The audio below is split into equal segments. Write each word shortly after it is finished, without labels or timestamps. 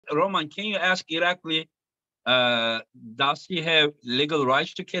Roman, can you ask Irakli, does he have legal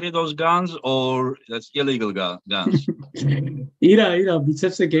rights to carry those guns, or that's illegal guns? Ира,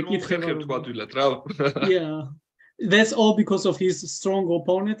 biceps Yeah. That's all because of his strong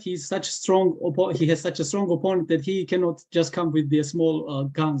opponent. He has such a strong opponent that he cannot just come with the small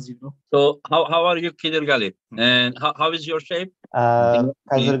guns, you know. So how are you, Kidirgali? And how is your shape?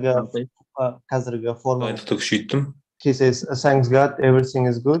 Қазіргі form. He says, thanks God, everything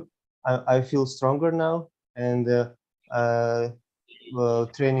is good. I feel stronger now and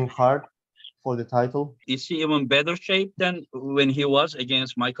training hard for the title. Is he even better shape than when he was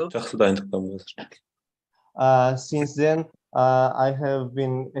against Michael? Since then, I have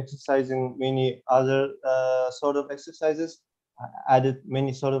been exercising many other sort of exercises. I added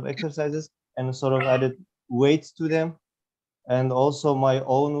many sort of exercises and sort of added weights to them, and also my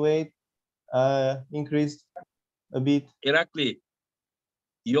own weight increased a bit. Irakli,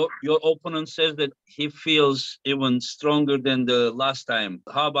 your opponent says that he feels even stronger than the last time.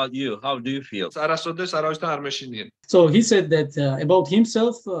 How about you? How do you feel? So he said that about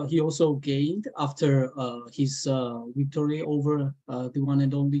himself, he also gained after his victory over the one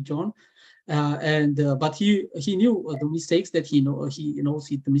and only John. But he knew the mistakes that he knows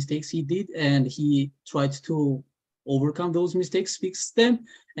the mistakes he did, and he tried to overcome those mistakes, fix them.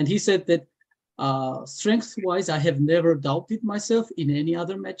 And he said that strength-wise, I have never doubted myself in any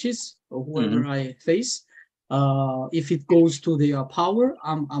other matches or whoever I face. If it goes to their power,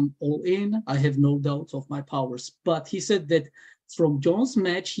 I'm all in. I have no doubts of my powers. But he said that from John's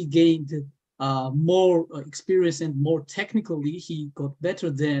match, he gained more experience, and more technically, he got better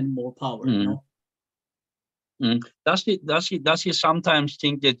than more power. You know? Does he sometimes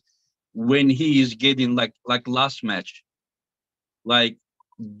think that when he is getting like last match, like,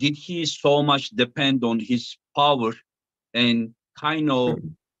 did he so much depend on his power and kind of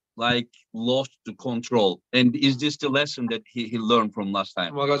like lost the control? And is this the lesson that he learned from last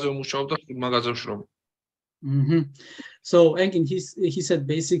time? So Engin, he said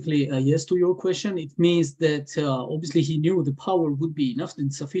basically yes to your question. It means that obviously he knew the power would be enough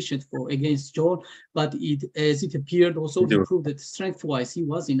and sufficient for against John, but as it appeared also he proved that strength-wise he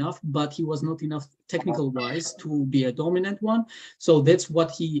was enough, but he was not enough technical-wise to be a dominant one. So that's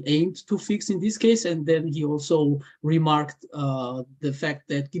what he aimed to fix in this case. And then he also remarked the fact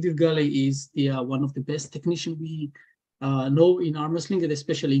that Kidirgali is one of the best technicians we know in arm wrestling, and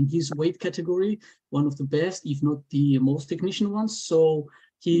especially in his weight category, one of the best, if not the most technician ones. So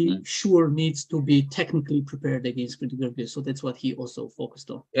he sure needs to be technically prepared against Kidirgali. So that's what he also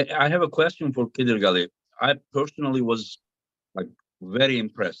focused on. I have a question for Kidirgali. I personally was like very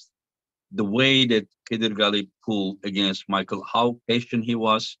impressed the way that Kidirgali pulled against Michael, how patient he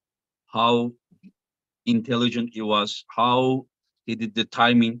was, how intelligent he was, how he did the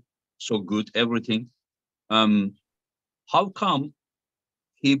timing so good, everything. How come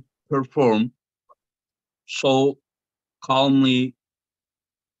he performed so calmly,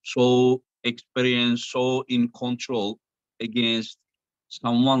 so experienced, so in control against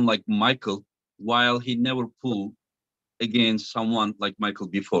someone like Michael, while he never pulled against someone like Michael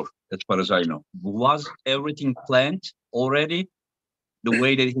before, as far as I know? Was everything planned already, the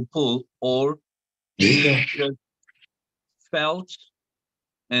way that he pulled, or he just felt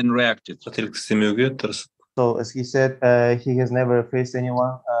and reacted? So as he said, he has never faced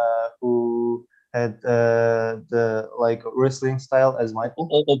anyone who had the like wrestling style as Michael.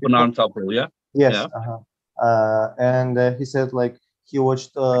 Open arm top roll, yeah. Yes. Yeah. And he said like he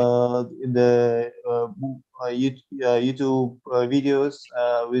watched the YouTube videos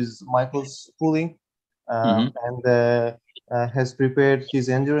with Michael's pulling, and has prepared his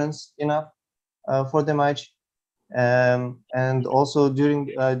endurance enough for the match. And also during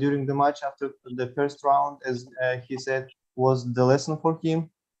the match after the first round, as he said, was the lesson for him.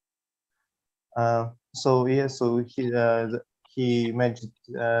 So he managed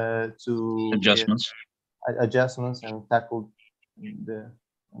to adjustments and tackled the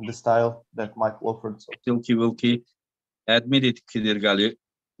style that Michael offered. So Silky Wilkie admitted, Kidirgali,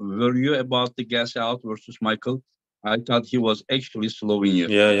 were you about to gas out versus Michael? I thought he was actually slowing you.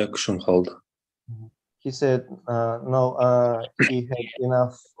 Yeah, kuşum kaldı. He said no, he had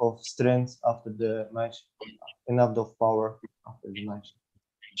enough of strength after the match, enough of power after the match.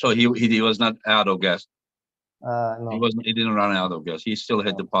 So he was not out of gas. No, He didn't run out of gas. He still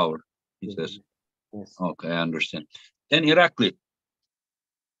had the power, he says. Yes. Okay, I understand. And Irakli,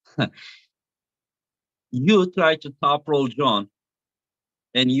 you try to top roll John,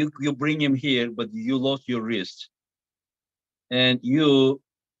 and you bring him here, but you lost your wrist, and you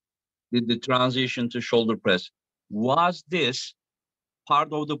did the transition to shoulder press. Was this part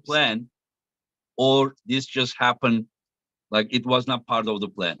of the plan, or this just happened, like it was not part of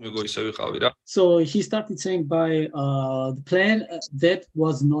the plan? So he started saying by the plan that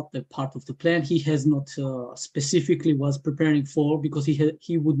was not a part of the plan. He has not specifically was preparing for, because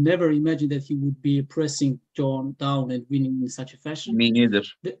he would never imagine that he would be pressing John down and winning in such a fashion. Me neither.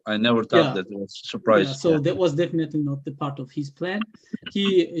 I never thought that. It was a surprise. Yeah, so that was definitely not the part of his plan.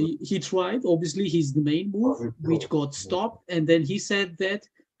 He tried. Obviously, he's the main move, which got stopped, and then he said that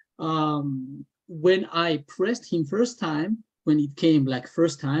when I pressed him first time, when it came like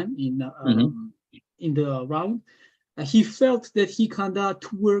first time in the round, he felt that he kind of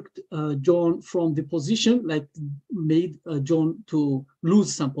twerked John from the position, like made John to lose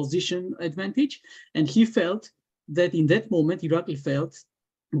some position advantage. And he felt that in that moment, Irakli felt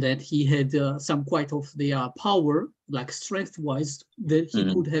that he had some quite of the power, like strength-wise, that he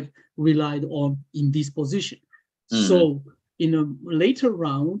could have relied on in this position. So in a later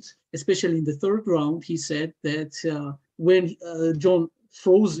round, especially in the third round, he said that when John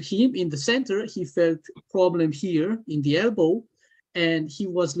froze him in the center, he felt problem here in the elbow, and he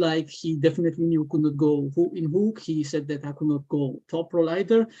was like, he definitely knew could not go in hook. He said that I could not go top roll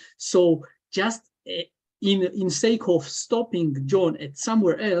either. So just in sake of stopping John at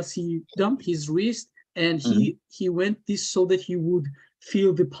somewhere else, he dumped his wrist, and he went this so that he would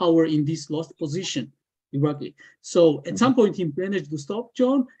feel the power in this lost position. Irakli. So at some point he managed to stop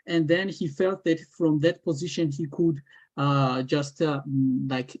John, and then he felt that from that position he could just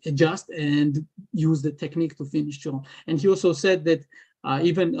like adjust and use the technique to finish John. And he also said that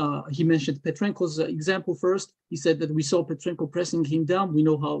even he mentioned Petrenko's example first. He said that we saw Petrenko pressing him down. We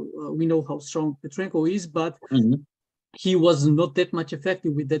know how strong Petrenko is, but he was not that much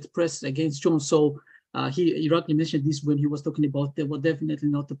effective with that press against John. So Irakli mentioned this when he was talking about that was definitely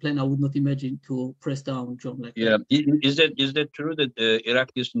not the plan. I would not imagine to press down John like that. Is that true that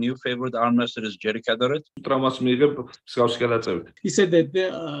Irakli's new favorite arm wrestler is Jerry Kadaret? He said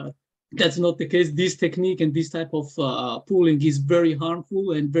that that's not the case. This technique and this type of pulling is very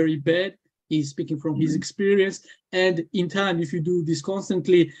harmful and very bad. He's speaking from his experience, and in time, if you do this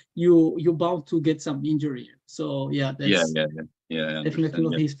constantly, you're bound to get some injury. So yeah, that's definitely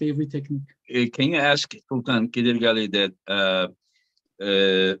not his favorite technique. Can you ask Sultan Kedirgali that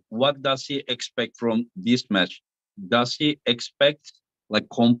what does he expect from this match? Does he expect, like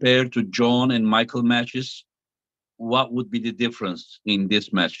compared to John and Michael matches, what would be the difference in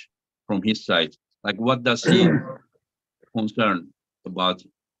this match from his side? Like what does he concern about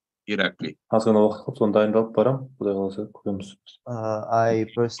Irakli? I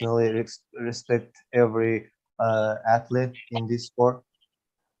personally respect every athlete in this sport,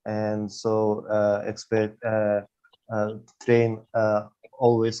 and so expect train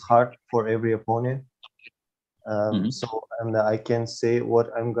always hard for every opponent. So I can say what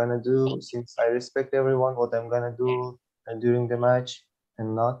I'm gonna do, since I respect everyone, what I'm gonna do during the match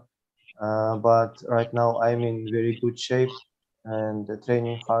and not. But right now I'm in very good shape and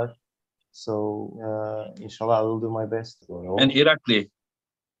training hard. So inshallah I will do my best. And Irakli,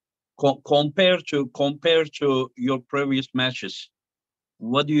 compared to your previous matches,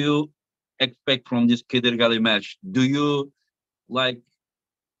 what do you expect from this Kedirgali match? Do you like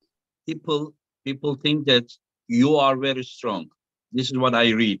people think that you are very strong? This is what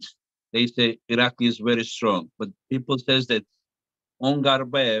I read. They say Irakli is very strong, but people says that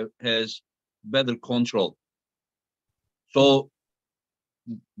Ongarbaev has better control. So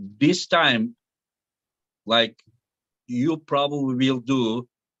this time, like you probably will do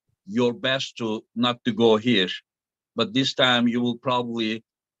your best to not to go here, but this time you will probably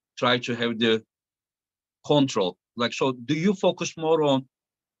try to have the control. Like, so do you focus more on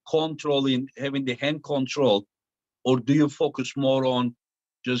controlling, having the hand control, or do you focus more on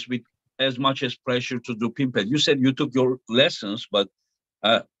just with as much as pressure to do pin pad? You said you took your lessons, but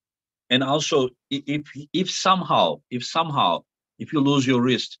and also if somehow if you lose your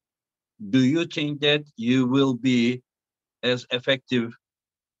wrist, do you think that you will be as effective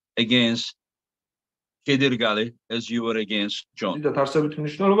against Kedirgali as you were against John?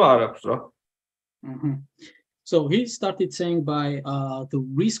 So he started saying by the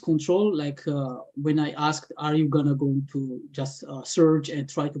wrist control, like when I asked, are you gonna go to just surge and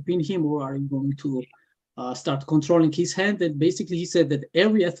try to pin him, or are you going to start controlling his hand? And basically he said that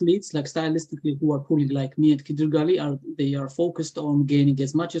every athletes, like stylistically, who are pulling like me and Kedirgali, they are focused on gaining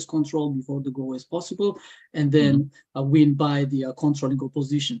as much as control before the goal as possible, and then win by the controlling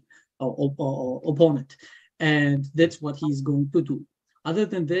opposition or opponent. And that's what he's going to do. Other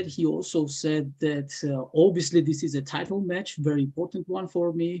than that, he also said that obviously this is a title match, very important one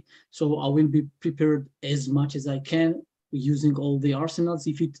for me. So I will be prepared as much as I can using all the arsenals.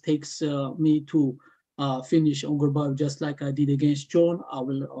 If it takes me to finish Ongarbaev just like I did against John, I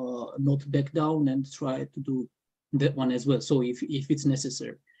will not back down and try to do that one as well. So if it's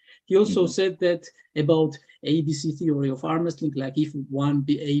necessary. He also said that about ABC theory of arm wrestling, like if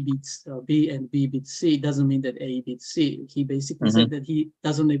A beats B and B beats C, doesn't mean that A beats C. He basically said that he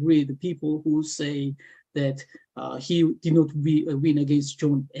doesn't agree with the people who say that he did not win against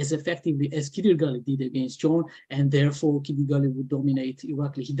John as effectively as Kidirgali did against John, and therefore Kidirgali would dominate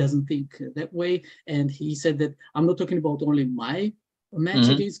Irakli. He doesn't think that way, and he said that I'm not talking about only my match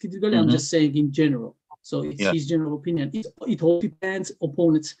against Kidirgali, I'm just saying in general. So it's his general opinion. It all depends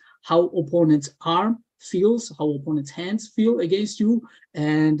how opponent's arm feels, how opponent's hands feel against you,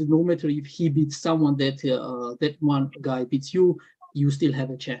 and no matter if he beats someone that that one guy beats you, you still have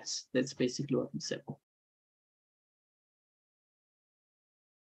a chance. That's basically what he said.